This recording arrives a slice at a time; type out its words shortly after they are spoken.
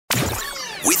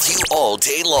with you all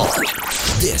day long.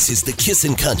 This is the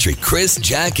Kissin' Country Chris,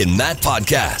 Jack, and Matt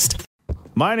podcast.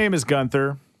 My name is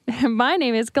Gunther. My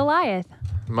name is Goliath.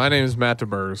 My name is Matt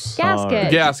DeBurs.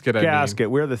 Gasket.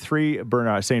 Gasket. We're the three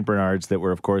St. Bernards that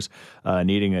were, of course,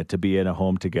 needing to be in a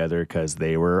home together because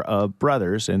they were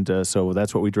brothers. And so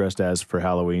that's what we dressed as for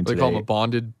Halloween today. They call them a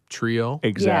bonded trio.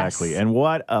 Exactly. Yes. And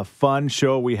what a fun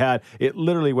show we had. It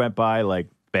literally went by like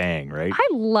bang, right? I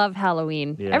love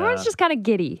Halloween. Yeah. Everyone's just kind of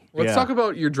giddy. Let's talk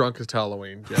about your drunkest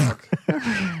Halloween, Jack.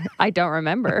 I don't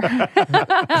remember.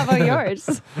 How about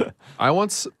yours?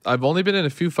 I've only been in a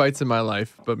few fights in my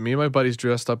life, but me and my buddies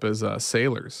dressed up as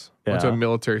sailors. Went to a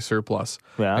military surplus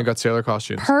and got sailor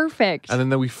costumes. Perfect. And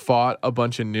then we fought a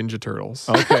bunch of Ninja Turtles.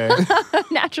 Okay.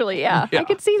 Naturally, yeah. I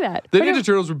could see that. The Ninja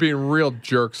Turtles were being real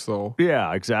jerks, though.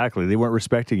 Yeah, exactly. They weren't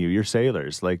respecting you. You're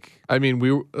sailors. I mean,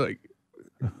 we were like...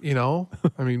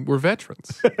 we're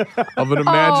veterans of an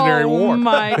imaginary war. Oh,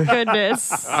 my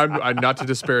goodness. I'm not to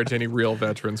disparage any real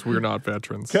veterans. We're not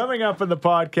veterans. Coming up in the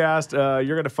podcast,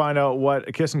 you're going to find out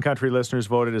what Kissin' Country listeners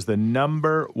voted as the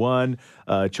number one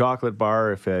chocolate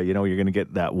bar. If you're going to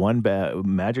get that one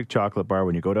magic chocolate bar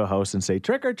when you go to a house and say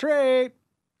trick or treat.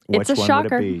 Which It's a one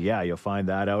shocker. would it be? Yeah, you'll find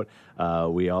that out.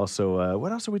 We also,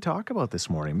 what else did we talk about this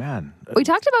morning, man? We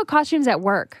talked about costumes at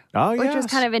work, which was yes.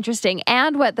 kind of interesting,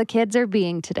 and what the kids are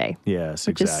being today. Yes,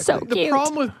 which exactly. is so The cute.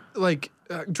 problem with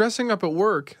dressing up at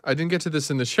work, I didn't get to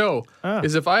this in the show,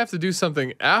 is if I have to do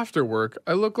something after work,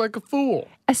 I look like a fool.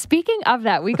 Speaking of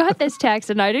that, we got this text,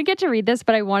 and I didn't get to read this,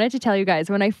 but I wanted to tell you guys.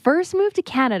 When I first moved to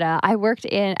Canada, I worked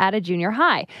at a junior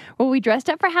high. Well, we dressed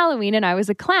up for Halloween, and I was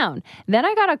a clown. Then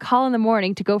I got a call in the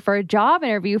morning to go for a job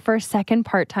interview for a second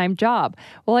part-time job.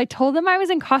 Well, I told them I was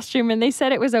in costume, and they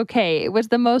said it was okay. It was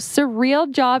the most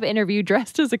surreal job interview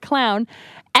dressed as a clown,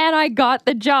 and I got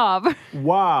the job.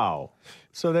 Wow.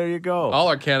 So there you go. All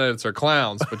our candidates are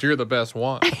clowns, but you're the best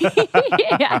one.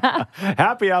 Yeah.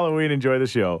 Happy Halloween. Enjoy the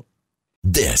show.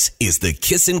 This is the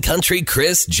Kissin' Country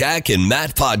Chris, Jack, and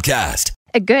Matt podcast.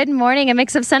 A good morning, a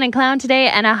mix of sun and cloud today,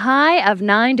 and a high of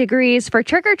 9 degrees. For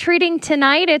trick-or-treating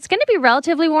tonight, it's going to be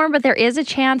relatively warm, but there is a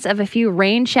chance of a few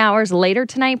rain showers later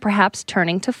tonight, perhaps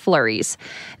turning to flurries.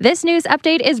 This news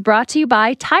update is brought to you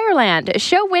by Tireland.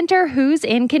 Show winter who's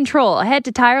in control. Head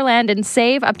to Tireland and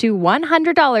save up to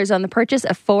 $100 on the purchase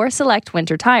of 4 select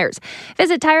winter tires.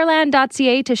 Visit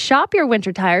Tireland.ca to shop your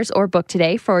winter tires or book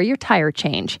today for your tire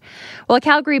change. Well, a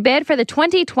Calgary bid for the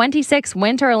 2026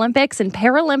 Winter Olympics and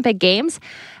Paralympic Games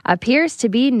appears to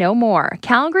be no more.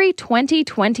 Calgary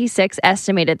 2026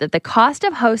 estimated that the cost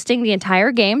of hosting the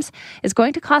entire games is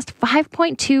going to cost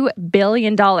 $5.2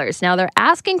 billion. Now, they're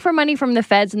asking for money from the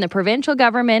feds and the provincial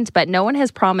government, but no one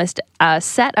has promised a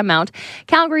set amount.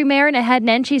 Calgary Mayor Naheed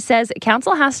Nenshi says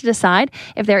council has to decide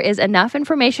if there is enough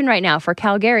information right now for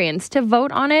Calgarians to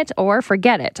vote on it or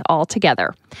forget it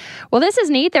altogether. Well, this is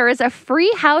neat. There is a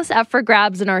free house up for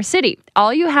grabs in our city.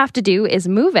 All you have to do is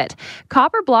move it.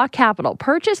 Copper Block Capital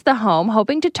purchased the home,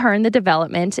 hoping to turning the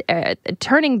development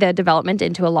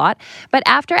into a lot. But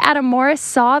after Adam Morris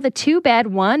saw the 2-bed,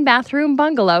 1-bathroom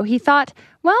bungalow, he thought,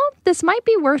 well, this might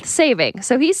be worth saving.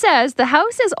 So he says the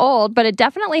house is old, but it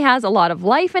definitely has a lot of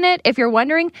life in it. If you're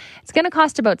wondering, it's going to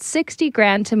cost about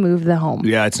 $60,000 to move the home.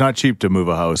 Yeah, it's not cheap to move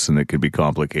a house, and it can be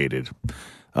complicated.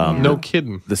 No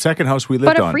kidding. The second house we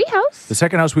lived on. But a free house? The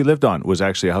second house we lived on was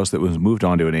actually a house that was moved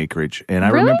onto an acreage. And I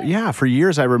remember, for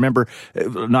years,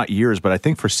 not years, but I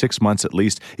think for 6 months at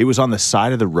least, it was on the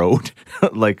side of the road,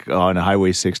 like on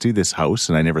Highway 60, this house.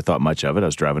 And I never thought much of it. I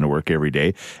was driving to work every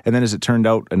day. And then as it turned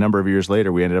out, a number of years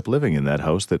later, we ended up living in that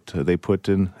house that they put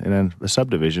in a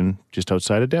subdivision just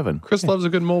outside of Devon. Chris loves a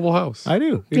good mobile house. I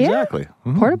do. Yeah. Exactly.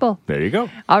 Mhm. Portable. There you go.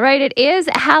 All right, it is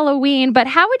Halloween, but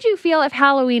how would you feel if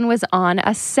Halloween was on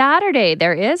a Saturday?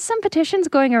 There is some petitions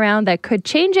going around that could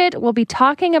change it. We'll be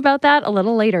talking about that a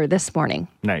little later this morning.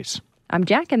 Nice. I'm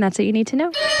Jack, and that's what you need to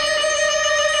know.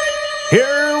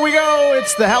 Here we go.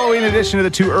 It's the Halloween edition of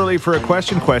the Too Early for a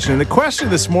Question. And the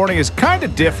question this morning is kind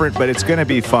of different, but it's going to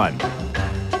be fun.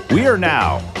 We are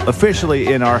now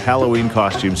officially in our Halloween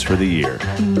costumes for the year.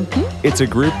 Mm-hmm. It's a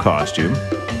group costume.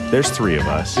 There's 3 of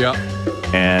us. Yeah.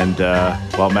 And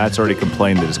Matt's already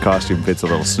complained that his costume fits a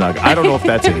little snug. I don't know if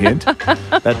that's a hint.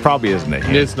 That probably isn't a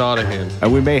hint. It's not a hint.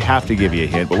 And we may have to give you a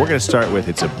hint, but we're going to start with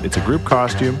it's a group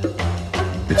costume.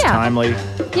 It's timely.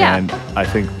 Yeah. And I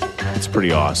think it's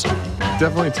pretty awesome.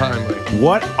 Definitely timely.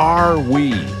 What are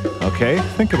we? Okay,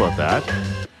 think about that.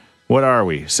 What are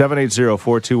we?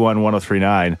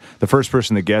 780-421-1039. The first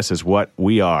person that guesses what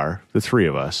we are, the 3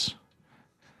 of us.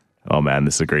 Oh, man,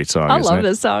 this is a great song, I isn't love it?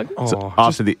 this song. So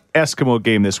off to the Eskimo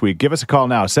game this week. Give us a call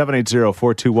now,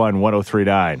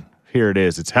 780-421-1039. If Here it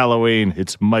is. It's Halloween.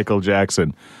 It's Michael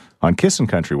Jackson on Kissin'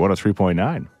 Country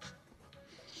 103.9.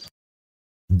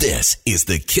 This is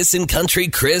the Kissin' Country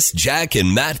Chris, Jack,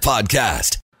 and Matt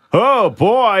podcast. Oh,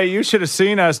 boy, you should have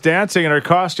seen us dancing in our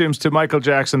costumes to Michael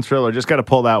Jackson Thriller. Just got to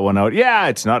pull that one out. Yeah,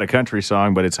 it's not a country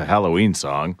song, but it's a Halloween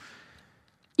song.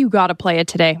 You got to play it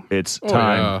today. It's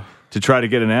time to try to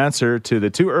get an answer to the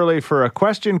too early for a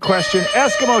question.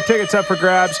 Eskimo tickets up for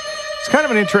grabs. It's kind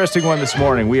of an interesting one this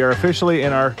morning. We are officially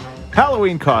in our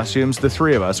Halloween costumes, the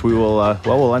three of us. We will,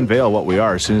 we'll unveil what we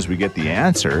are as soon as we get the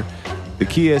answer. The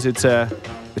key is it's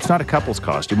not a couple's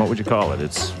costume. What would you call it?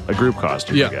 It's a group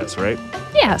costume, I guess, right?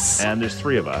 Yes. And there's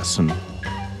three of us. And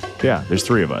yeah, there's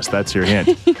three of us. That's your hint.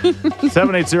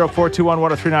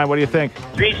 780-421-1039. What do you think?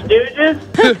 Three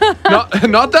Stooges?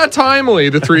 not that timely,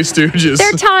 the Three Stooges.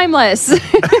 They're timeless.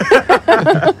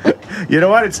 You know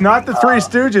what? It's not the Three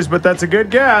Stooges, but that's a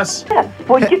good guess.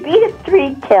 Would you be the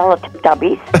three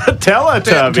Teletubbies?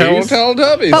 Teletubbies.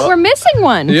 Teletubbies. But we're missing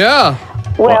one. Yeah.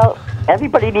 Well,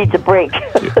 everybody needs a break.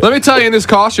 Let me tell you, in this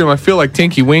costume, I feel like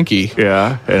Tinky Winky.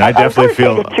 Yeah, and I definitely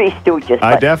feel the Three Stooges.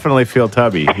 I definitely feel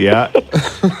Tubby. Yeah.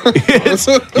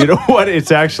 You know what?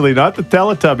 It's actually not the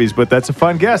Teletubbies, but that's a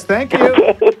fun guess. Thank you.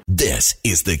 Okay. This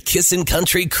is the Kissin'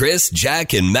 Country Chris,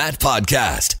 Jack, and Matt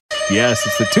podcast. Yes,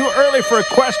 it's the too early for a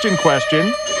question.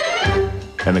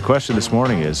 And the question this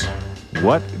morning is,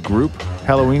 what group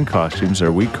Halloween costumes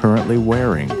are we currently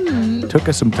wearing? Took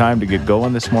us some time to get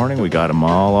going this morning. We got them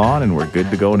all on, and we're good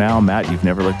to go now. Matt, you've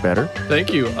never looked better.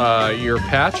 Thank you. Your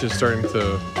patch is starting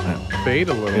to fade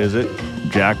a little. Is it?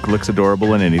 Jack looks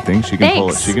adorable in anything. She can pull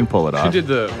it. She can pull it off. She did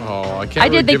the. Oh, I can't. I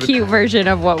did the cute version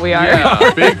of what we are.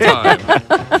 Yeah, big time.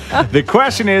 The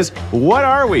question is, what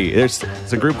are we? It's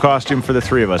a group costume for the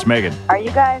three of us. Megan. Are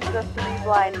you guys the three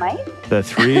blind mice? The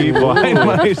three blind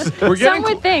mice. Some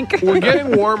would think. We're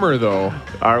getting warmer, though.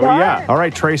 Are we? Yeah. All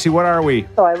right, Tracy, what are we?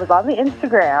 So I was on the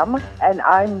Instagram, and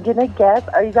I'm going to guess,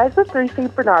 are you guys the three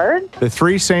St. Bernards? The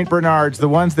three St. Bernards, the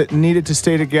ones that needed to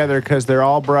stay together because they're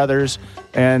all brothers,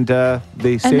 and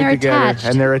they stay together, attached.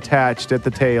 and they're attached at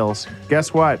the tails.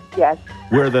 Guess what? Yes.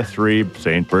 We're the three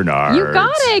St. Bernards. You got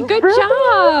it. Good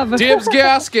job. Dibs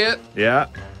gasket. Yeah.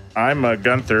 I'm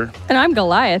Gunther. And I'm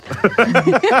Goliath.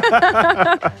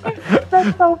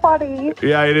 That's so funny.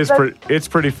 Yeah, it is. It's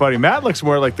pretty funny. Matt looks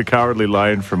more like the Cowardly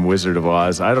Lion from Wizard of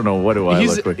Oz. I don't know, what do I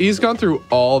look like? He's gone through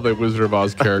all the Wizard of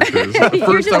Oz characters. You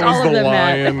First did I was all of the them,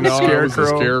 lion, Matt. now I was the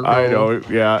scarecrow. I know.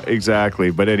 Yeah,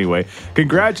 exactly. But anyway,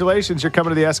 congratulations. You're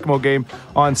coming to the Eskimo game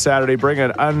on Saturday. Bring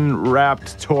an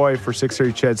unwrapped toy for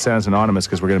 630 Ched Sounds Anonymous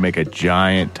because we're going to make a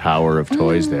giant tower of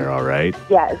toys there, all right?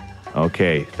 Yes.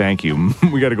 Okay, thank you.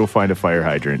 We got to go find a fire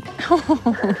hydrant.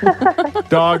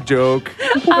 Dog joke.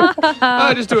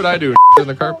 I just do what I do in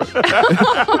the carpet.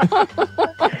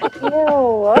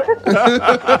 Ew.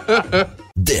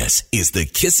 This is the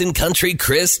Kissin' Country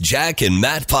Chris, Jack, and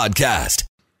Matt podcast.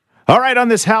 All right, on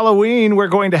this Halloween, we're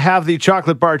going to have the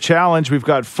Chocolate Bar Challenge. We've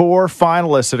got 4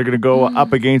 finalists that are going to go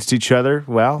up against each other.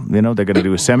 Well, you know, they're going to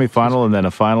do a semifinal and then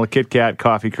a final. Kit Kat,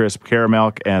 Coffee Crisp,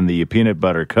 Caramel, and the Peanut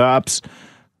Butter Cups.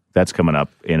 That's coming up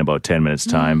in about 10 minutes'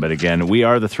 time. But again, we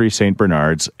are the three St.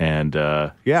 Bernards, and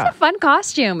yeah. It's a fun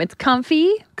costume. It's comfy.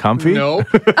 Comfy? No.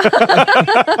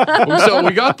 So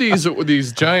we got these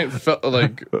giant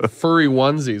furry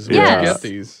onesies. Where'd you get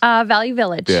these? Value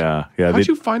Village. Yeah. How'd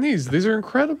you find these? These are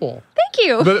incredible. Thank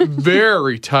you. But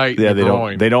very tight. Yeah,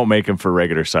 groin. they don't make them for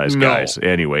regular size guys.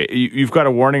 Anyway, you've got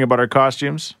a warning about our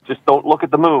costumes? Just don't look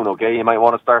at the moon, okay? You might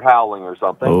want to start howling or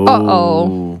something.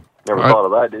 Uh-oh. Never thought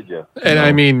of that, did you? And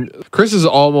I mean, Chris has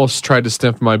almost tried to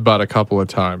sniff my butt a couple of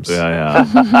times. Yeah.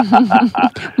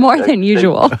 More than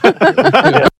usual.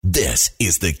 This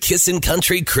is the Kissin'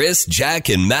 Country Chris, Jack,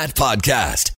 and Matt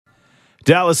podcast.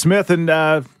 Dallas Smith, and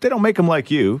they don't make them like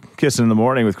you. Kissing in the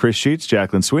Morning with Chris Sheets,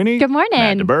 Jacqueline Sweeney. Good morning.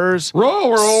 Matt DeBurs.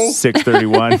 Roll.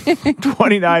 6:31.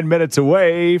 29 minutes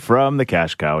away from the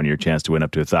cash cow and your chance to win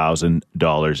up to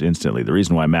 $1,000 instantly. The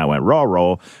reason why Matt went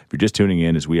roll, if you're just tuning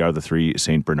in, is we are the three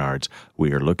St. Bernards.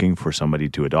 We are looking for somebody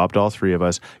to adopt all three of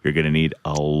us. You're going to need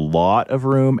a lot of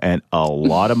room and a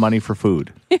lot of money for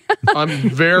food. I'm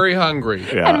very hungry.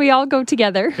 Yeah, And we all go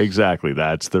together. exactly.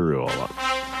 That's the rule.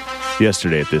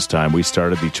 Yesterday at this time, we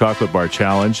started the Chocolate Bar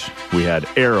Challenge. We had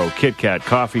Aero, Kit Kat,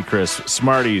 Coffee Crisp,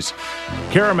 Smarties,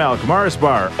 Caramel, Mars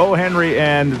Bar, O. Henry,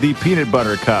 and the Peanut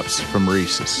Butter Cups from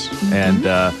Reese's. And,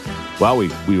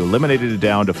 we eliminated it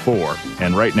down to 4.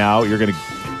 And right now, you're going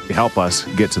to help us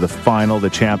get to the final, the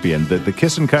champion, the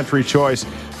Kissin' Country choice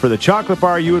for the chocolate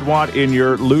bar you would want in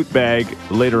your loot bag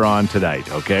later on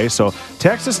tonight, okay? So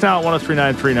text us now at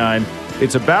 103939.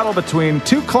 It's a battle between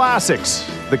two classics,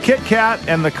 the Kit Kat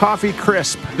and the Coffee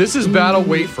Crisp. This is Battle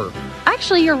Wafer.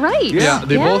 Actually, you're right. Yeah,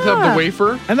 they both have the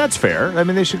wafer. And that's fair. I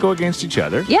mean, they should go against each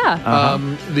other. Yeah.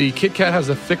 The Kit Kat has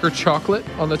a thicker chocolate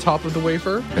on the top of the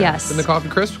wafer. Yes. Than the Coffee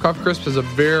Crisp. Coffee Crisp has a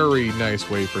very nice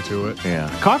wafer to it. Yeah.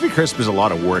 Coffee Crisp is a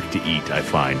lot of work to eat, I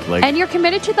find. Like, And you're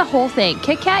committed to the whole thing.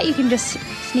 Kit Kat, you can just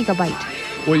sneak a bite.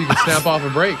 Well, you can snap off a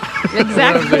break.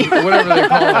 Exactly. Whatever they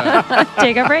call that.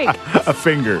 Take a break. a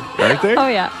finger, aren't they? Oh,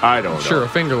 yeah. I don't know. Sure, a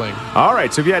fingerling. All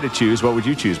right, so if you had to choose, what would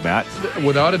you choose, Matt?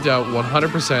 Without a doubt,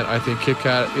 100%, I think Kit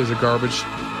Kat is a garbage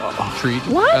treat.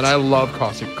 What? And I love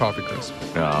Coffee Crisp.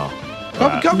 Oh.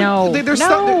 No. There's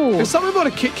No. there's something about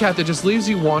a Kit Kat that just leaves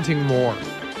you wanting more.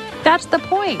 That's the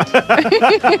point.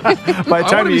 By the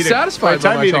time be you eat satisfied by the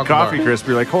time by you eat my a chocolate Coffee bar. Crisp,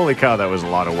 you're like, holy cow, that was a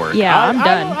lot of work. Yeah, I'm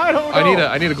done. I don't know.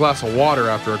 I need a glass of water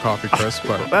after a Coffee Crisp,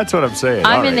 but That's what I'm saying.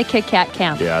 I'm All in the right. Kit Kat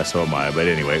camp. Yeah, so am I. But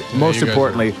anyway, most you guys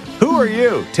importantly, who are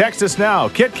you? Text us now,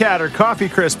 Kit Kat or Coffee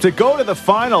Crisp, to go to the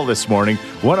final this morning,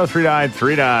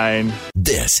 103939.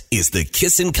 This is the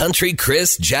Kissin' Country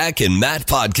Chris, Jack, and Matt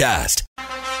podcast.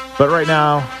 But right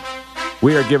now,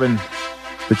 we are giving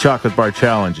the Chocolate Bar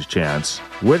Challenge a chance.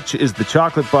 Which is the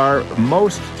chocolate bar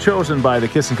most chosen by the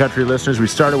Kissin' Country listeners? We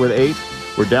started with 8.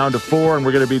 We're down to 4, and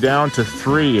we're going to be down to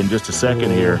 3 in just a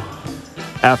second here.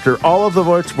 After all of the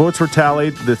votes were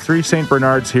tallied, the 3 St.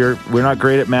 Bernards here, we're not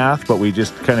great at math, but we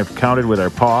just kind of counted with our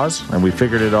paws, and we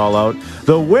figured it all out.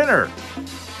 The winner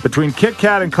between Kit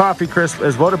Kat and Coffee Crisp,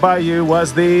 as voted by you,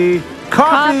 was the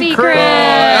Coffee Crisp.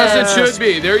 as it should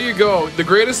be. There you go. The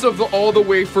greatest of all the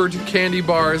wafered candy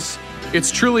bars.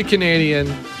 It's truly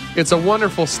Canadian. It's a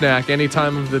wonderful snack any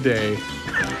time of the day.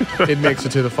 It makes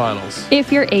it to the finals. If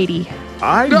you're 80.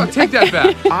 No, take that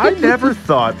back. I never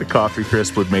thought the Coffee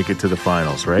Crisp would make it to the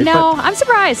finals, right? No, I'm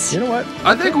surprised. But you know what?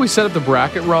 I think we set up the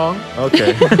bracket wrong,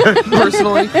 Okay.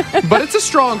 personally. But it's a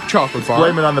strong chocolate bar.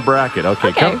 Blame it on the bracket. Okay.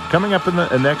 Okay. Coming up in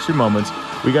the next few moments,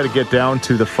 we got to get down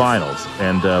to the finals.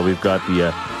 And we've got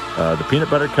the peanut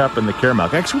butter cup and the caramel.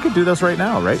 Actually, we could do those right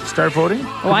now, right? Start voting?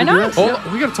 Why Could we do not? that?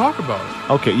 Oh, we got to talk about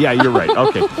it. Okay, yeah, you're right.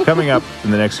 Okay, coming up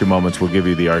in the next few moments, we'll give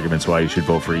you the arguments why you should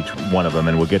vote for each one of them,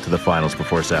 and we'll get to the finals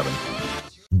before 7.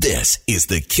 This is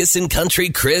the Kissin' Country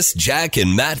Chris, Jack,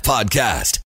 and Matt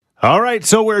podcast. All right,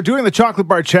 so we're doing the chocolate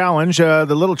bar challenge. The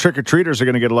little trick-or-treaters are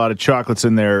going to get a lot of chocolates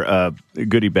in their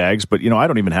goodie bags, but, I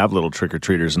don't even have little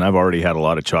trick-or-treaters, and I've already had a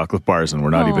lot of chocolate bars, and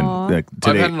we're not even I've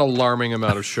today. had an alarming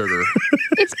amount of sugar.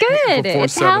 It's good. Before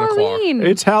It's 7 o'clock. Halloween.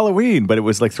 It's Halloween, but it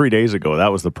was like 3 days ago.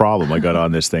 That was the problem. I got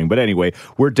on this thing. But anyway,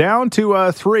 we're down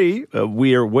to 3.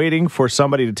 We are waiting for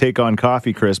somebody to take on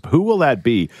Coffee Crisp. Who will that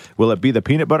be? Will it be the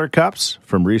peanut butter cups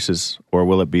from Reese's, or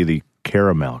will it be the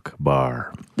caramel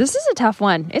bar? This is a tough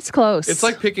one. It's close. It's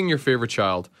like picking your favorite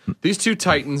child. These two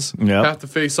titans Yep. have to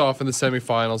face off in the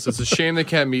semifinals. It's a shame they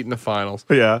can't meet in the finals.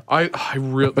 Yeah.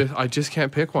 I just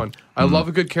can't pick one. I love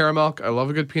a good caramel. I love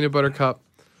a good peanut butter cup.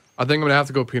 I think I'm gonna have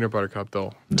to go peanut butter cup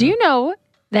though. Do you know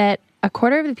that a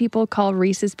quarter of the people call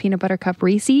Reese's peanut butter cup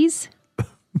Reese's?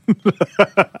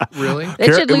 Really?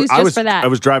 It should lose just for that. I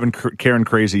was driving Karen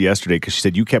crazy yesterday because she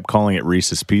said you kept calling it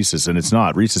Reese's Pieces, and it's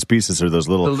not. Reese's Pieces are those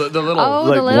little, The little. Oh,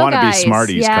 like the little wannabe guys.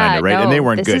 Smarties Yeah, kind of, right? no, And they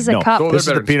weren't this good. is a No, cup. Oh, this is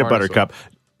they're the better peanut than butter Smarties,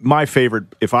 cup. My favorite.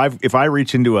 If I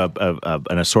reach into an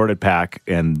assorted pack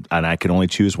and I can only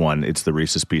choose one, it's the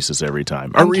Reese's Pieces every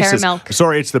time. Or I'm Reese's. caramel.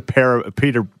 Sorry, it's the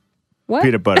What?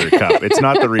 peanut butter cup. It's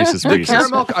not the Reese's The Pieces.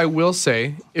 caramel, I will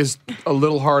say, is a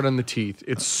little hard on the teeth.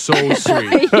 It's so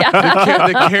sweet. Yeah.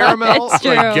 The caramel It's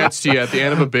true. gets to you at the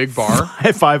end of a big bar.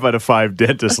 5 out of 5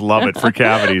 dentists love it for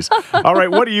cavities. All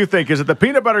right, what do you think? Is it the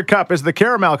peanut butter cup? Is it the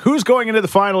caramel? Who's going into the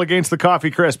final against the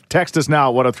Coffee Crisp? Text us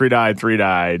now,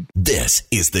 103939. This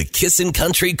is the Kissin'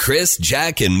 Country Chris,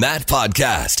 Jack, and Matt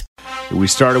podcast. We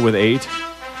started with 8,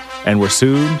 and we're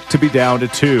soon to be down to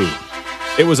 2.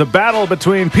 It was a battle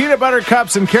between peanut butter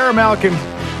cups and caramel,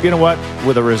 and you know what?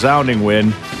 With a resounding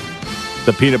win,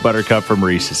 the peanut butter cup from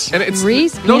Reese's. And it's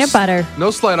Reese peanut butter. No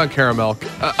slight on caramel.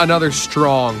 Another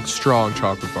strong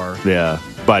chocolate bar. Yeah,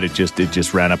 but it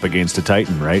just ran up against a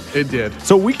Titan, right? It did.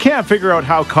 So we can't figure out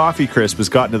how Coffee Crisp has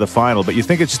gotten to the final, but you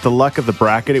think it's just the luck of the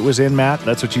bracket it was in, Matt?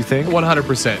 That's what you think?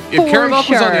 100%. If For caramel was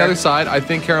on the sure. other side, I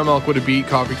think caramel would have beat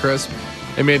Coffee Crisp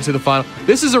and made it to the final.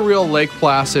 This is a real Lake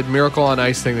Placid Miracle on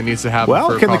Ice thing that needs to happen. Well,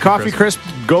 for can the Coffee Crisp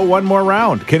go one more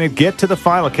round? Can it get to the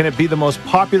final? Can it be the most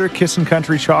popular Kissin'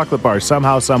 Country chocolate bar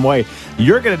somehow, some way?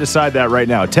 You're going to decide that right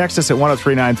now. Text us at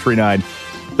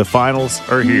 103939. The finals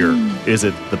are here. Is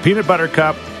it the peanut butter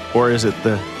cup or is it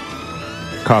the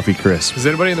Coffee Crisp? Is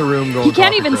anybody in the room going? You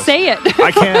can't Coffee even Crisp? say it.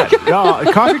 I can't. No,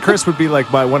 Coffee Crisp would be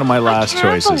like one of my last I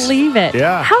can't choices. believe it.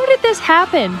 Yeah. How did this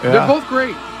happen? Yeah. They're both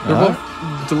great. They're both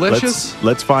delicious.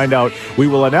 Let's find out. We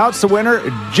will announce the winner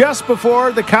just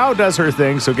before the cow does her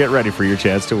thing, so get ready for your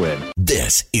chance to win.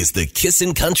 This is the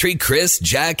Kissin' Country Chris,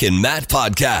 Jack, and Matt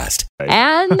podcast.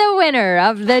 And the winner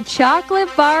of the chocolate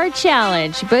bar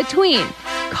challenge between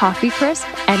Coffee Crisp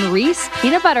and Reese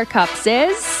Peanut Butter Cups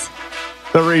is...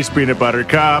 The Reese Peanut Butter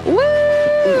Cup. Woo!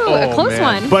 A close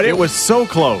man. one. But it was so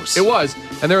close. It was.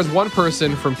 And there was one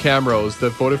person from Camrose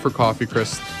that voted for Coffee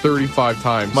Crisp 35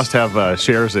 times. Must have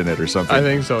shares in it or something. I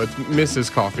think so. It's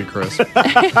Mrs. Coffee Crisp.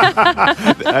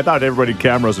 I thought everybody in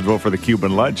Camrose would vote for the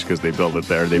Cuban lunch because they build it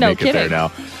there. They make it there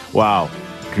now. Wow.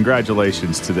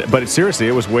 Congratulations to that. But seriously,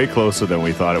 it was way closer than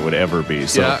we thought it would ever be.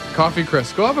 So Yeah, Coffee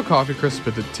Crisp. Go have a Coffee Crisp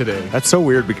today. that's so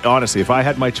weird. Honestly, if I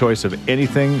had my choice of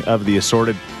anything of the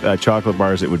assorted chocolate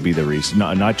bars, it would be the Reese.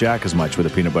 Not Jack as much with a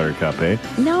peanut butter cup, eh?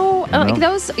 No, No?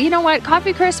 those, you know what?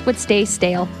 Coffee Crisp would stay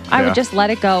stale. I Yeah. would just let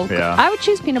it go. Yeah. I would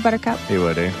choose peanut butter cup. You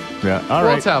would, eh? Yeah. All Well,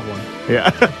 right. let's have one. Yeah,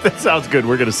 that sounds good.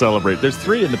 We're going to celebrate. There's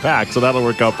 3 in the pack, so that'll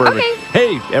work out perfect. Okay.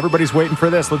 Hey, everybody's waiting for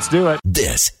this. Let's do it.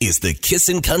 This is the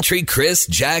Kissin' Country Chris,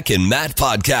 Jack, and Matt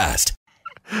podcast.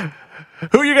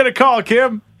 Who are you going to call,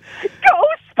 Kim?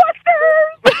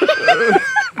 Ghostbusters!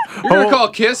 You're going to call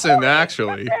Kissin',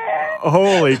 actually.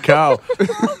 Holy cow.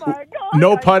 Oh my God.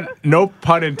 No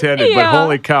pun intended, but Yeah.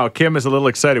 holy cow. Kim is a little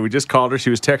excited. We just called her. She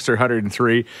was texter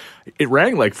 103. It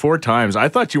rang like 4 times. I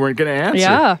thought you weren't going to answer.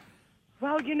 Yeah.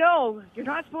 Well, you're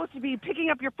not supposed to be picking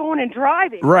up your phone and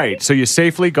driving. Right. So you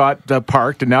safely got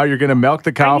parked, and now you're going to milk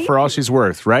the cow need for all to. she's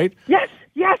worth, right? Yes.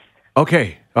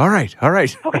 Okay. All right.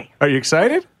 Okay. Are you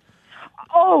excited?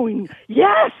 Oh,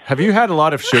 yes. Have you had a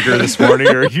lot of sugar this morning,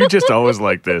 or are you just always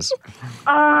like this?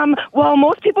 Well,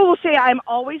 most people will say I'm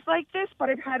always like this, but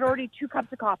I've had already 2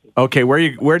 cups of coffee. Okay.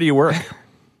 Where do you work?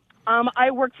 I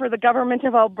work for the government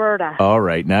of Alberta. All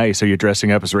right. Nice. Are you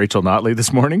dressing up as Rachel Notley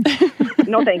this morning?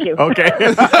 No, thank you. Okay.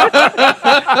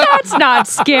 That's not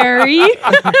scary.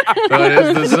 That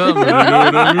is the summer. You know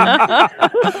what I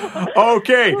mean?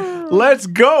 Okay, let's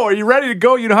go. Are you ready to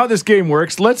go? You know how this game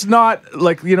works. Let's not,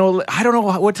 I don't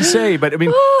know what to say, but I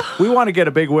mean, we want to get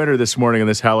a big winner this morning on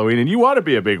this Halloween, and you want to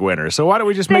be a big winner. So why don't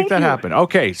we just make that happen?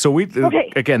 Okay, so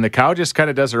again, the cow just kind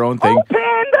of does her own thing. Open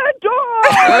the door!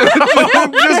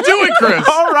 Just do it, Chris.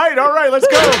 All right, let's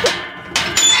go.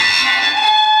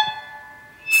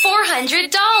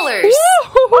 $400.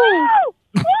 Oh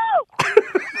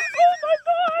my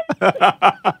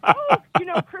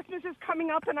God! Christmas is coming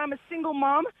up, and I'm a single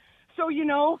mom, so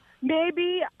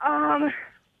maybe oh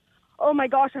my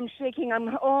gosh, I'm shaking.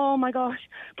 Oh my gosh.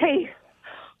 Okay.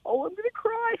 Oh, I'm gonna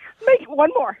cry. Make one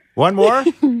more. One more?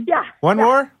 Yeah. One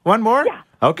more? Yeah.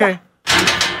 Okay.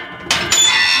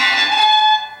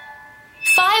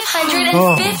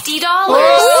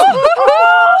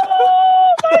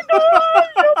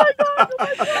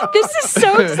 $550. This is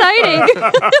so exciting.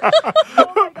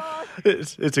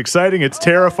 It's exciting. It's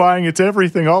terrifying. It's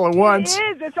everything all at once. It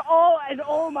is. It's all, and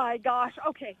oh my gosh.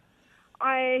 Okay.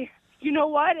 You know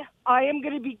what? I am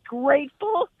going to be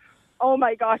grateful. Oh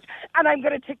my gosh. And I'm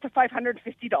going to take the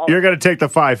 $550. You're going to take the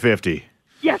 $550.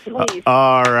 Yes, please.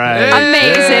 All right.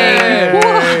 Amazing.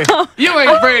 Wow. You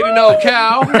ain't afraid of no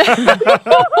cow.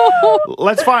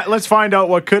 Let's find out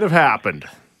what could have happened.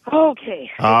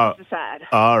 Okay. This is sad.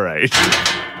 All right.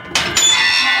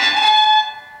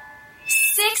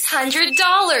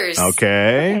 $600.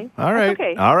 Okay. All right.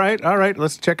 okay. All right.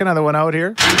 Let's check another one out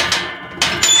here.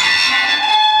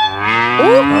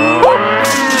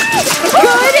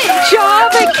 Good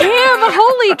job, Kim.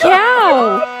 Holy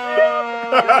cow.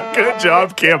 Good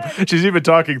job, Kim. She's even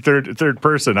talking third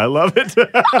person. I love it.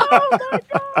 Oh my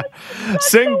God.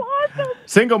 That's so awesome.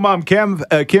 Single mom Kim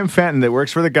Fenton that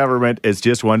works for the government is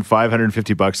just won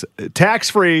 $550 tax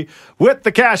free with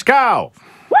the cash cow.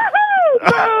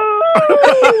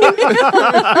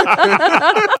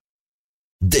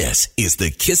 This is the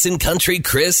Kissin' Country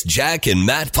Chris, Jack, and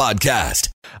Matt podcast.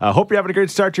 Hope you're having a great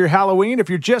start to your Halloween. If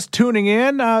you're just tuning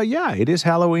in, it is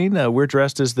Halloween. We're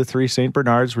dressed as the 3 St.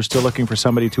 Bernards. We're still looking for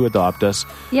somebody to adopt us.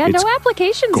 Yeah, It's no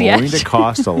applications going yet. to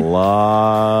cost a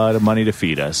lot of money to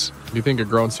feed us. You think a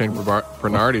grown St.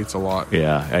 Bernard eats a lot.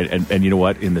 Yeah, and you know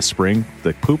what? In the spring,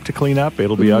 the poop to clean up,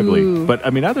 it'll be ugly. But, I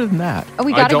mean, other than that, Oh,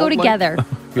 we got to don't go like- together.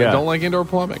 yeah. I don't like indoor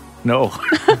plumbing. No.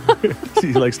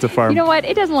 He likes to farm. You know what?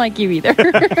 It doesn't like you either.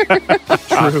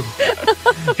 True.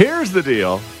 Here's the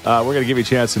deal. We're going to give you a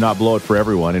chance to not blow it for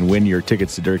everyone and win your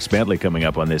tickets to Dirks Bentley coming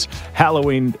up on this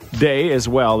Halloween day as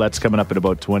well. That's coming up in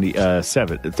about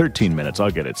 13 minutes.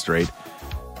 I'll get it straight.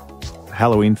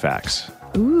 Halloween facts.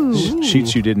 Ooh.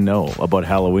 Sheets you didn't know about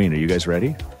Halloween. Are you guys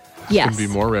ready? Yes. Couldn't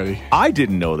be more ready. I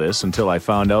didn't know this until I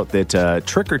found out that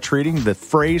trick-or-treating, the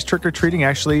phrase trick-or-treating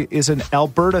actually is an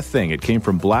Alberta thing. It came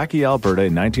from Blackie, Alberta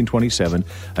in 1927.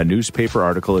 A newspaper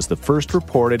article is the first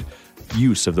reported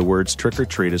use of the words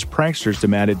trick-or-treat as pranksters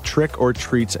demanded trick or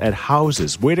treats at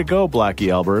houses. Way to go,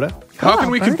 Blackie, Alberta. How can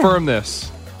we Alberta. confirm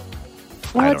this?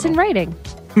 Well, it's in writing.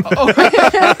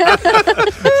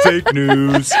 Fake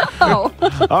news. Oh.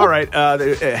 All right.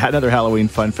 Another Halloween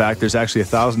fun fact. There's actually a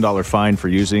 $1,000 fine for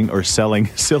using or selling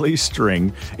silly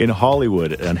string in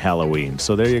Hollywood on Halloween.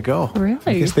 So there you go. Really?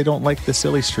 I guess they don't like the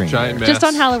silly string. Giant there. mess. Just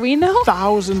on Halloween, though?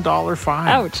 $1,000 fine.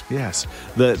 Ouch. Yes.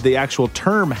 The actual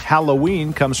term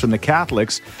Halloween comes from the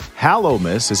Catholics.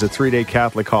 Hallowmas is a 3-day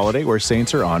Catholic holiday where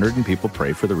saints are honored and people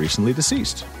pray for the recently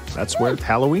deceased. That's where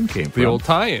Halloween came from. The old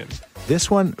tie-in.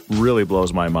 This one really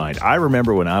blows my mind. I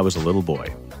remember when I was a little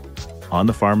boy on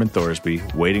the farm in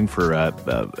Thorsby, waiting for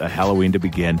a Halloween to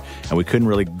begin, and we couldn't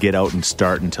really get out and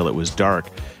start until it was dark.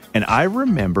 And I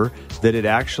remember that it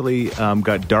actually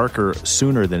got darker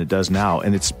sooner than it does now.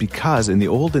 And it's because in the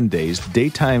olden days,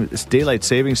 daylight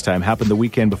savings time happened the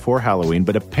weekend before Halloween.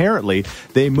 But apparently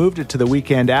they moved it to the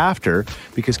weekend after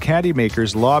because candy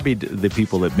makers lobbied the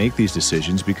people that make these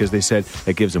decisions because they said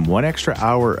it gives them 1 extra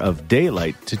hour of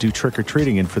daylight to do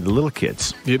trick-or-treating in for the little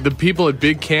kids. The people at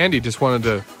Big Candy just wanted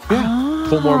to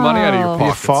pull more money out of your Are you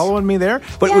pockets. following me there?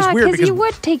 But Yeah, it was weird because you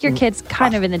would take your kids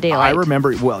kind of in the daylight. I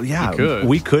remember, well, yeah, You could.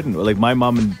 we couldn't. Like my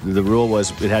mom, and the rule was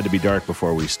it had to be dark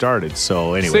before we started.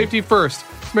 So anyway. Safety first.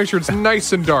 Just make sure it's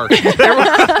nice and dark.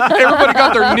 Everybody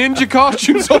got their ninja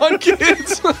costumes on,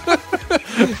 kids.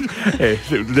 Hey,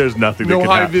 there's nothing that No could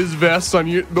high happen. vis vests on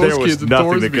you. Those There was kids in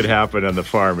nothing Thorsby. that could happen on the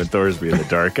farm in Thorsby in the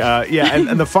dark.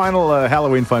 And the final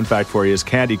Halloween fun fact for you is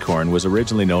candy corn was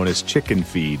originally known as chicken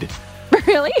feed.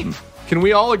 Really? Can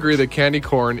we all agree that candy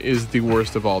corn is the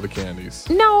worst of all the candies?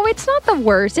 No, it's not the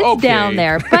worst. It's Okay. down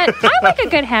there. But I like a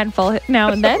good handful now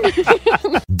and then.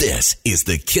 This is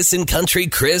the Kissin' Country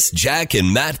Chris, Jack,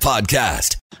 and Matt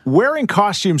podcast. Wearing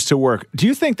costumes to work. Do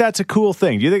you think that's a cool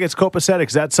thing? Do you think it's copacetic?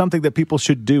 Is that something that people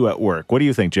should do at work? What do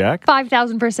you think, Jack?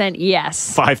 5,000%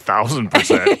 yes.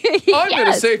 5,000%. I'm going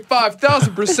to say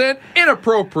 5,000%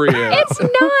 inappropriate. It's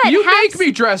not. You Have make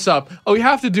me dress up. Oh, you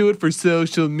have to do it for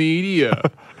social media.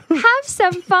 Have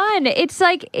some fun. It's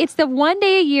like, it's the one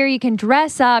day a year you can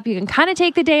dress up. You can kind of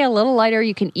take the day a little lighter.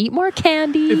 You can eat more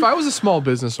candy. If I was a small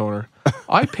business owner,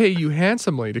 I'd pay you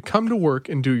handsomely to come to work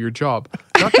and do your job,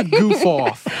 not to goof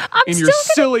off in your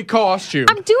silly costume.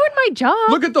 I'm doing my job.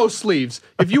 Look at those sleeves.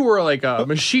 If you were like a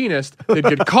machinist, they'd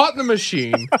get caught in the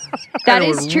machine. That and it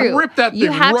is would true. Rip that thing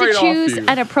You have right to choose off you.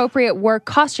 an appropriate work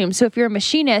costume. So if you're a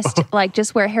machinist, like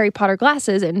just wear Harry Potter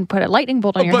glasses and put a lightning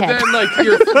bolt on your But head. then, like,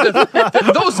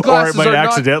 those Or it glasses might are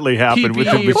accidentally not happen with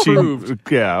the PPE machine.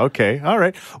 approved. Yeah, okay. All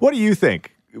right. What do you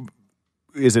think?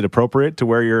 Is it appropriate to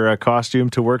wear your costume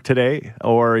to work today?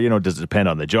 Or, does it depend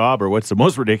on the job? Or what's the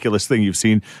most ridiculous thing you've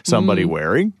seen somebody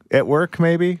wearing at work,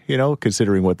 maybe?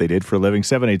 Considering what they did for a living.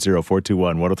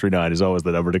 780-421-1039 is always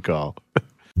the number to call.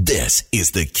 This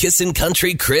is the Kissin'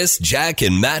 Country Chris, Jack,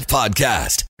 and Matt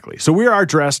podcast. So we are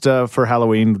dressed for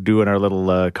Halloween, doing our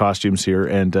little costumes here,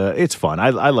 and it's fun. I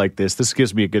like this. This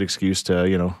gives me a good excuse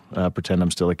to, pretend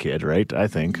I'm still a kid, right? I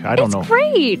think. I don't know. It's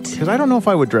great. Because I don't know if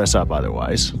I would dress up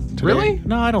otherwise. Today. Really?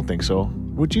 No, I don't think so.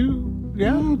 Would you?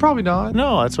 Yeah? Probably not.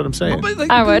 No, that's what I'm saying. But, like,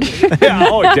 I would. Yeah,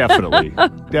 oh, definitely.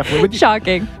 Definitely. But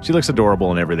Shocking. she looks adorable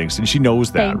and everything, and she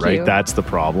knows that, Thank right? you. That's the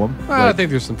problem. I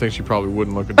think there's some things she probably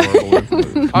wouldn't look adorable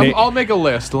in. I'll make a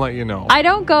list and let you know. I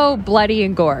don't go bloody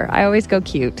and gore. I always go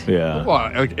cute. Yeah.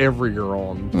 Well, like every girl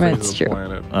on the That's face of true. the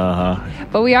planet. Uh-huh.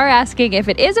 But we are asking if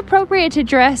it is appropriate to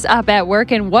dress up at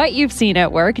work and what you've seen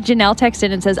at work. Janelle texted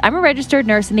in and says, I'm a registered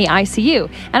nurse in the ICU,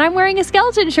 and I'm wearing a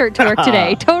skeleton shirt to work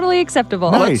today. Totally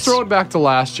acceptable. Nice. Let's throw it back to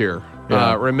last year.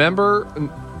 Yeah. Remember,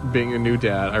 being a new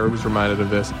dad, I was reminded of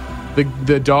this.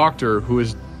 The doctor who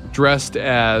was dressed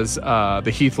as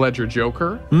the Heath Ledger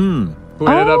Joker, who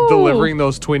ended up delivering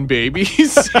those twin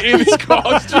babies in his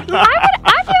costume.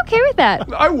 I'd be okay with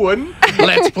that. I wouldn't.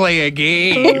 Let's play a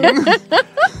game.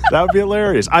 That would be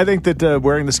hilarious. I think that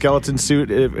wearing the skeleton suit,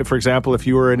 if, for example, if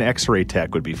you were an X-ray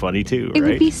tech, would be funny too, It right?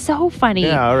 would be so funny.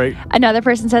 Yeah, all right. Another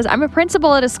person says, I'm a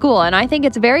principal at a school, and I think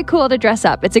it's very cool to dress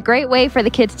up. It's a great way for the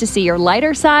kids to see your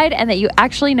lighter side and that you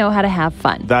actually know how to have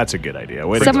fun. That's a good idea.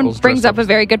 Way to Someone go. brings up a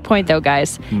very good point, though,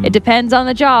 guys. It depends on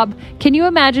the job. Can you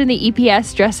imagine the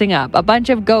EPS dressing up? A bunch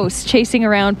of ghosts chasing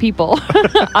around people.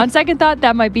 On second thought,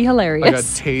 that might be I got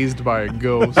hilarious. tased by a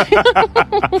ghost.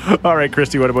 All right,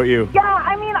 Christy, what about you? Yeah,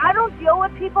 I mean, I don't deal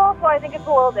with people, so I think it's a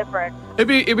little different.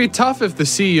 It'd be tough if the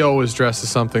CEO was dressed as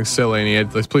something silly and he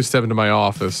had, like, please step into my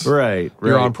office. Right.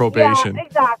 You're on probation. Yeah,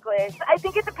 exactly. holidays. I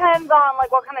think it depends on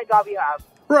like what kind of job you have.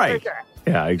 Right. For sure.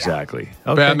 Yeah, exactly.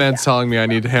 Okay. Batman's telling me I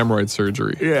need hemorrhoid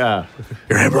surgery. Yeah.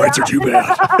 Your hemorrhoids are too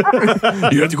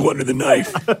bad. You have to go under the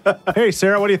knife. Hey,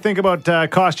 Sarah, what do you think about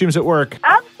costumes at work?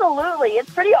 Absolutely.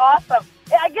 It's pretty awesome.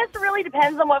 I guess it really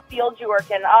depends on what field you work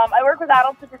in. I work with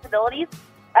adults with disabilities,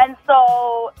 and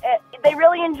so they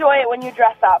really enjoy it when you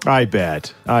dress up. I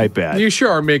bet. You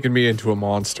sure are making me into a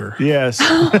monster. Yes.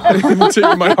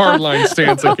 Taking my hardline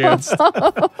stance against.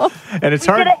 And it's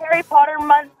we hard. did a Harry Potter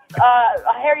month,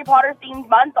 a Harry Potter themed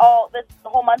month, the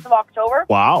whole month of October.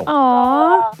 Wow.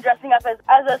 Aww. Dressing up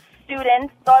as a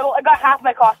student, so I got half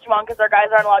my costume on because our guys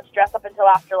aren't allowed to dress up until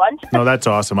after lunch. No, that's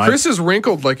awesome. Chris is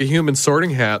wrinkled like a human sorting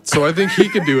hat, so I think he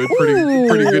could do a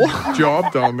pretty good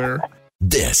job down there.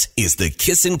 This is the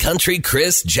Kissin' Country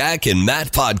Chris, Jack, and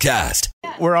Matt podcast.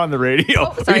 We're on the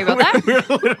radio. Oh, sorry about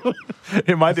that.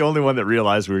 Am I the only one that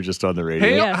realized we were just on the radio?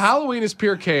 Hey, Yes. Halloween is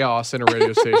pure chaos in a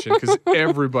radio station because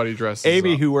everybody dresses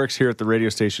Amy, up. who works here at the radio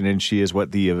station, and she is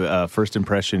what, the first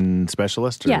impression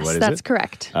specialist? Or Yes, what is that's it?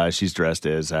 correct. She's dressed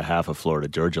as half a Florida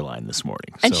Georgia line this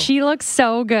morning. And so she looks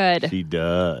so good. She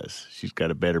does. She's got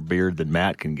a better beard than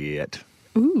Matt can get.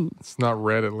 It's not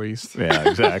red, at least. Yeah,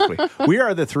 exactly. We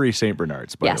are the three St.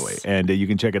 Bernards, by the way. Yes. And you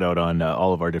can check it out on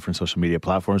all of our different social media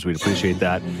platforms. We'd appreciate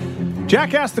that.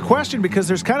 Jack asked the question because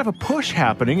there's kind of a push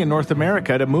happening in North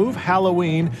America to move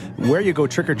Halloween, where you go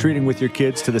trick-or-treating with your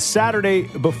kids, to the Saturday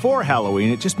before Halloween.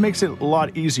 It just makes it a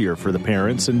lot easier for the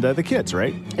parents and the kids,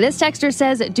 right? This texter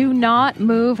says, do not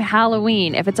move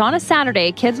Halloween. If it's on a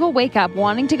Saturday, kids will wake up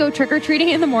wanting to go trick-or-treating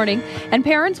in the morning, and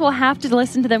parents will have to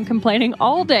listen to them complaining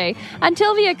all day until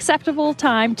the acceptable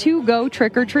time to go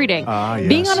trick-or-treating. Yes.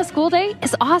 Being on a school day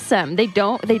is awesome. They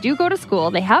do go to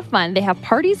school, they have fun, they have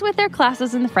parties with their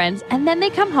classes and the friends, and then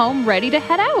they come home ready to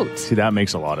head out. See, that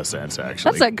makes a lot of sense,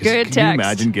 actually. That's a good 'Cause text. Can you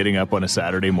imagine getting up on a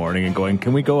Saturday morning and going,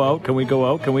 can we go out? Can we go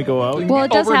out? Can we go out? Well,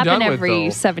 it does Over and happen done with, every though.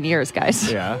 7 years,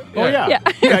 guys. Yeah. Yeah. Oh, yeah. Yeah.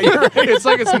 Yeah, you're right. It's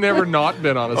like it's never not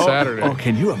been on a Saturday. Oh,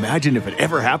 can you imagine if it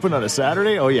ever happened on a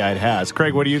Saturday? Oh, yeah, it has.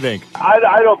 Craig, what do you think? I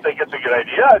don't think it's a good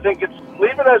idea. I think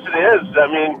leave it as it is. I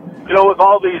mean, with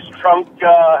all these trunk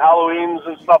Halloweens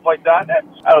and stuff like that,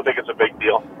 I don't think it's a big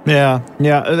deal. Yeah.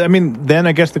 I mean, then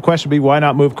I guess the question would be, why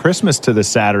not move Christmas to the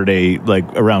Saturday, like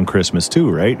around Christmas too,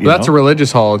 right? That's a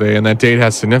religious holiday, and that date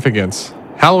has significance.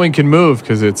 Halloween can move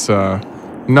because it's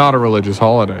not a religious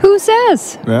holiday. Who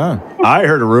says? Yeah. I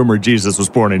heard a rumor Jesus was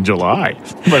born in July.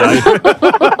 But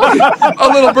A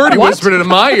little birdie whispered in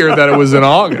my ear that it was in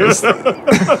August. I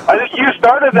think you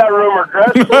started that rumor,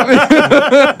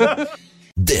 Chris.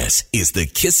 This is the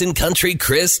Kissin' Country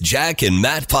Chris, Jack, and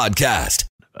Matt podcast.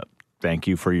 Thank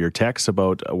you for your text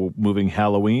about moving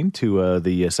Halloween to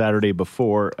the Saturday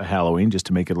before Halloween, just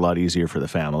to make it a lot easier for the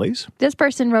families. This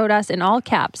person wrote us in all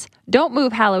caps, don't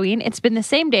move Halloween. It's been the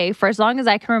same day for as long as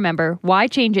I can remember. Why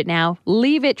change it now?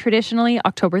 Leave it traditionally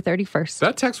October 31st.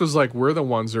 That text was like, we're the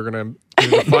ones who are going to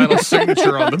do the final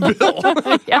signature on the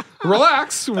bill. Yeah.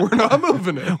 Relax, we're not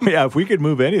moving it. Yeah, if we could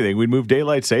move anything, we'd move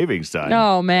daylight savings time.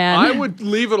 Oh, man. I would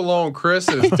leave it alone, Chris.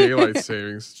 It's daylight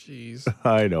savings. Jeez.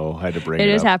 I know. I had to bring it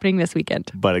It is up. happening this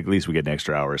weekend. But at least we get an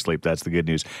extra hour of sleep. That's the good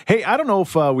news. Hey, I don't know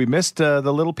if we missed the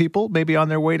little people, maybe on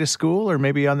their way to school or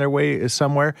maybe on their way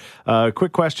somewhere.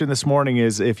 Quick question this morning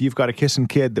is, if you've got a kissing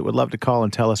kid that would love to call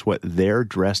and tell us what they're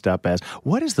dressed up as,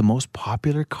 what is the most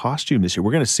popular costume this year?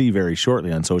 We're going to see very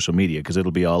shortly on social media because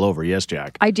it'll be all over. Yes,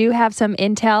 Jack? I do have some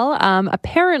intel.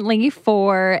 Apparently,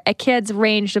 for a kids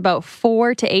ranged about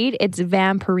 4 to 8, it's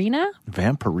Vampirina.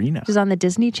 Vampirina. Which is on the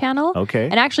Disney Channel. Okay.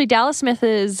 And actually, Dallas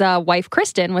Smith's wife,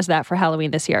 Kristen, was that for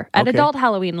Halloween this year. At Okay. Adult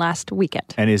Halloween last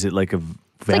weekend. And is it like a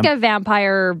It's like a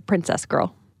vampire princess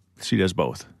girl. She does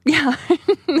both. Yeah.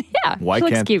 Yeah. Why she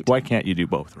looks can't cute. Why can't you do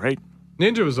both, right?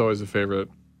 Ninja was always a favorite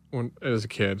as a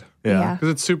kid. Yeah. Because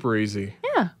it's super easy.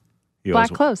 Yeah. You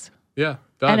Black always- clothes. Yeah.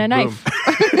 And done, a boom.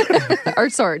 knife. Or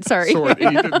sword, sorry. Sword.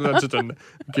 Not just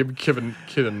give a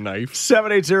kid a knife.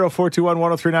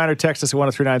 780-421-1039 or text us at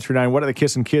 103939. What are the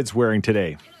kissing kids wearing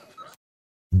today?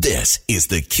 This is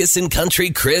the Kissin' Country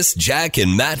Chris, Jack,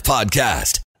 and Matt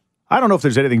podcast. I don't know if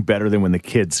there's anything better than when the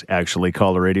kids actually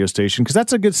call a radio station, because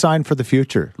that's a good sign for the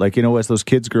future. Like, as those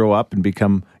kids grow up and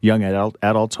become young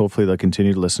adults, hopefully they'll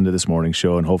continue to listen to this morning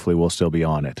show, and hopefully we'll still be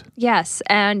on it. Yes,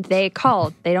 and they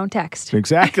called. They don't text.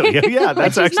 Exactly. Yeah,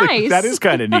 that's Which is actually, nice. that is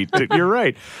kind of neat. You're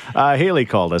right. Haley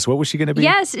called us. What was she going to be?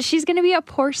 Yes, she's going to be a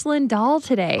porcelain doll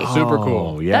today. Super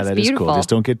cool. Oh, yeah, That's that is cool. beautiful. Just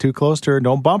don't get too close to her.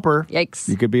 Don't bump her. Yikes.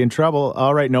 You could be in trouble.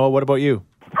 All right, Noah, what about you?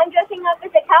 I'm dressing up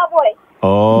as a cowboy.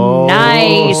 Oh,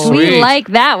 Nice. sweet. We like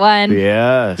that one.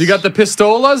 Yes. You got the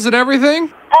pistolas and everything?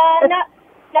 No,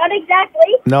 Not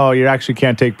exactly. No, you actually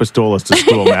can't take pistolas to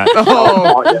school, Matt.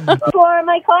 For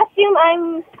my costume,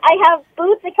 I have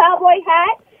boots, a cowboy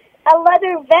hat, a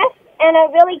leather vest, and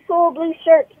a really cool blue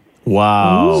shirt.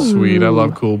 Wow. Sweet. I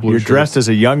love cool blue You're shirts. dressed as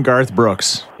a young Garth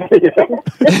Brooks.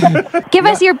 Give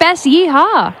us your best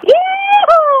yeehaw. Yeah!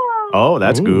 Oh,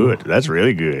 that's good. That's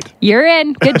really good. You're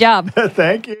in. Good job.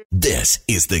 Thank you. This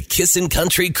is the Kissin'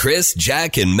 Country Chris,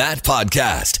 Jack, and Matt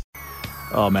podcast.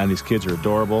 Oh, man, these kids are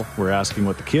adorable. We're asking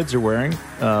what the kids are wearing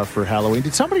for Halloween.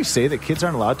 Did somebody say that kids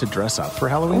aren't allowed to dress up for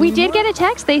Halloween? We did get a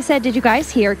text. They said, did you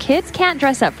guys hear? Kids can't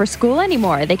dress up for school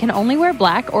anymore. They can only wear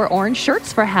black or orange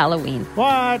shirts for Halloween.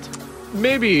 What?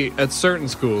 Maybe at certain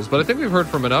schools, but I think we've heard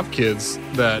from enough kids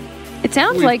that It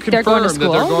sounds we've like they're going to confirmed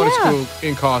school. that they're going Yeah. to school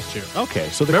in costume. Okay,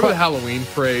 so Remember the Halloween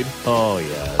parade? Oh,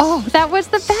 yes. Oh, that was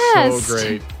the best. So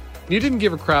great. You didn't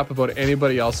give a crap about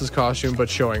anybody else's costume, but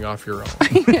showing off your own.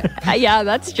 Yeah,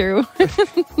 that's true.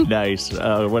 Nice.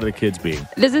 What are the kids being?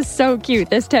 This is so cute.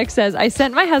 This text says, I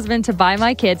sent my husband to buy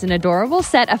my kids an adorable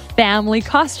set of family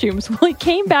costumes. Well, he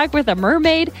came back with a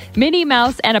mermaid, Minnie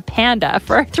Mouse, and a panda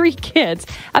for our 3 kids.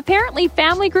 Apparently,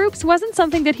 family groups wasn't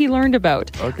something that he learned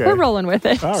about. Okay. We're rolling with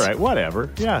it. All right, whatever.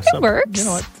 Yeah, It works. You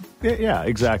know what? Yeah,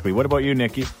 exactly. What about you,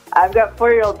 Nikki? I've got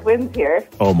 4-year-old twins here.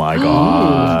 Oh, my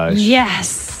gosh.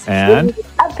 Yes. And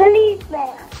A policeman.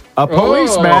 a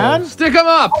policeman Stick them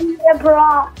up. And a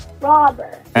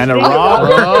robber. and a robber.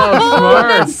 Oh, smart.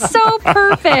 That's so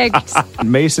perfect.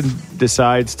 Mason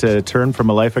decides to turn from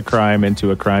a life of crime into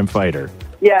a crime fighter.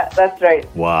 Yeah, that's right.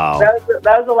 Wow. That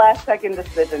was a last-second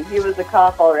decision. He was a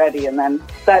cop already, and then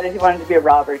decided he wanted to be a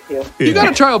robber, too. You got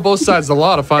to try out both sides of the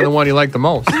law to find the one you like the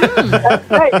most. That's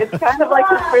right. It's kind of like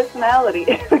his personality.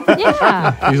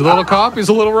 Yeah. He's a little cop, he's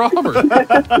a little robber.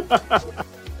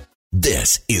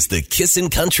 This is the Kissin'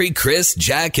 Country Chris,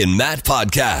 Jack, and Matt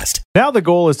podcast. Now the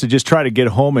goal is to just try to get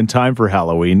home in time for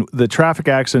Halloween. The traffic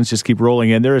accidents just keep rolling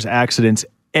in. There is accidents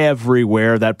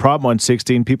everywhere. That problem on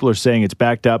 16, people are saying it's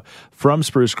backed up from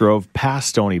Spruce Grove past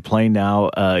Stony Plain now.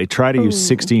 Try to use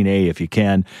 16A if you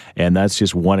can. And that's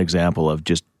just one example of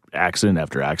just accident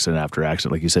after accident after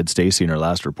accident. Like you said, Stacy in her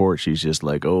last report, she's just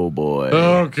like, oh boy.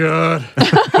 Oh, God.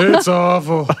 It's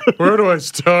awful. Where do I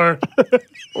start?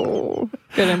 Oh,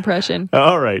 good impression.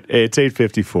 All right, it's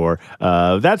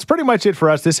 8:54. That's pretty much it for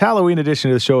us. This Halloween edition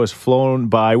of the show has flown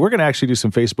by. We're going to actually do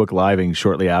some Facebook Living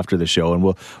shortly after the show, and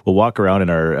we'll walk around in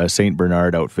our St.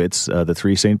 Bernard outfits, the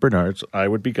 3 St. Bernards. I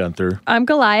would be Gunther. I'm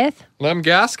Goliath. Lem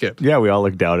Gasket. Yeah, we all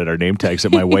looked down at our name tags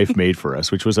that my wife made for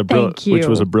us, which was a Thank you. which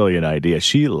was a brilliant idea.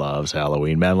 She loves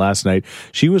Halloween, man. Last night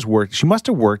she must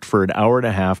have worked for an hour and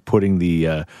a half putting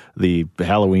the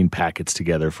Halloween packets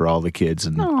together for all the kids.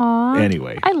 And Aw.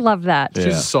 anyway, I love that.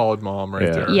 She's a solid mom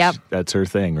right there. Yep. That's her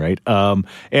thing, right?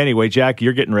 Anyway, Jack,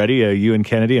 you're getting ready. You and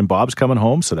Kennedy and Bob's coming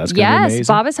home, so that's going to be amazing. Yes,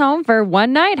 Bob is home for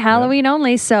one night, Halloween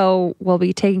only. So we'll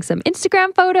be taking some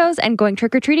Instagram photos and going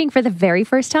trick-or-treating for the very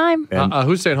first time.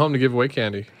 Who's staying home to give away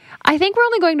candy? I think we're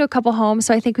only going to a couple homes,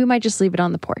 so I think we might just leave it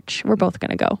on the porch. We're both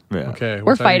going to go. Yeah. Okay.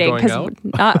 We're what time you fighting going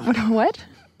because out? what?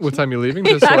 What time are you leaving?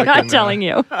 Just so I'm I not can, telling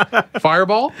you.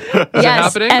 Fireball? Is it Yes,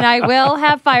 happening? and I will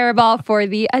have Fireball for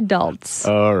the adults.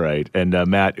 All right. And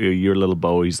Matt, your little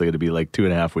beau, he's going to be like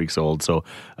 2.5 weeks old. So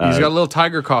He's got a little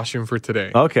tiger costume for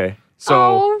today. okay. So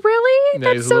Oh, really? yeah,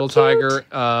 That's he's a so little cute.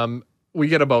 tiger. We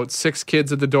get about 6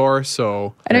 kids at the door,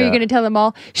 so I know Yeah. you're going to tell them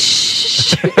all,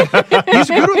 shh. he's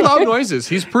good with loud noises.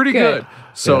 He's pretty Good. good.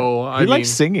 So He likes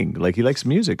singing. Like, he likes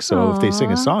music. So if they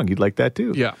sing a song, he'd like that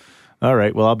too. yeah. All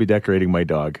right. Well, I'll be decorating my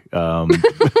dog.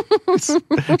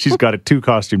 She's got 2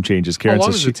 costume changes. Karen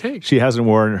long says does it take? she hasn't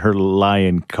worn her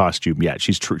lion costume yet.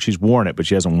 She's worn it, but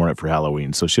she hasn't worn it for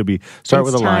Halloween. So she'll start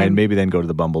with a lion, time. maybe then go to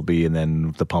the bumblebee, and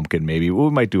then the pumpkin. Maybe we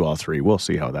might do all 3. We'll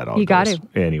see how that all You goes. got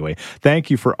to. Anyway, thank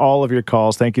you for all of your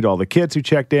calls. Thank you to all the kids who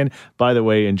checked in. By the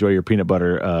way, enjoy your peanut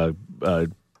butter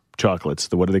chocolates.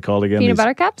 What are they called again? Peanut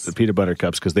butter cups? The peanut butter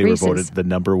cups, because they Reese's. were voted the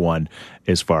number 1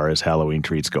 as far as Halloween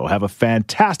treats go. Have a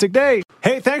fantastic day.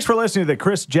 Hey, thanks for listening to the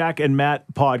Chris, Jack, and Matt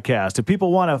podcast. If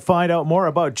people want to find out more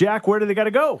about Jack, where do they got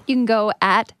to go? You can go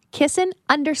at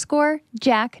kissin_Jack,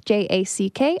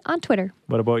 Jack, on Twitter.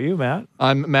 What about you, Matt?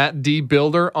 I'm Matt D.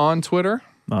 Builder on Twitter.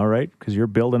 All right, because you're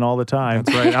building all the time.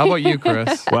 That's right. How about you,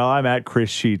 Chris? Well, I'm at Chris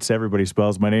Sheets. Everybody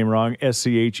spells my name wrong,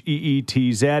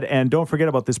 SCHEETZ. And don't forget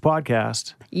about this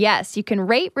podcast. Yes, you can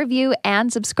rate, review,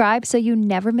 and subscribe so you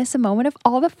never miss a moment of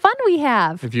all the fun we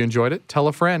have. If you enjoyed it, tell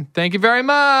a friend. Thank you very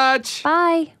much.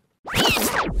 Bye.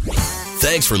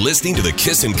 Thanks for listening to the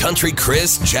Kissin' Country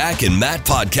Chris, Jack, and Matt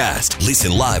podcast.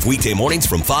 Listen live weekday mornings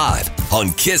from 5 on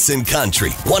Kissin'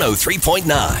 Country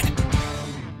 103.9.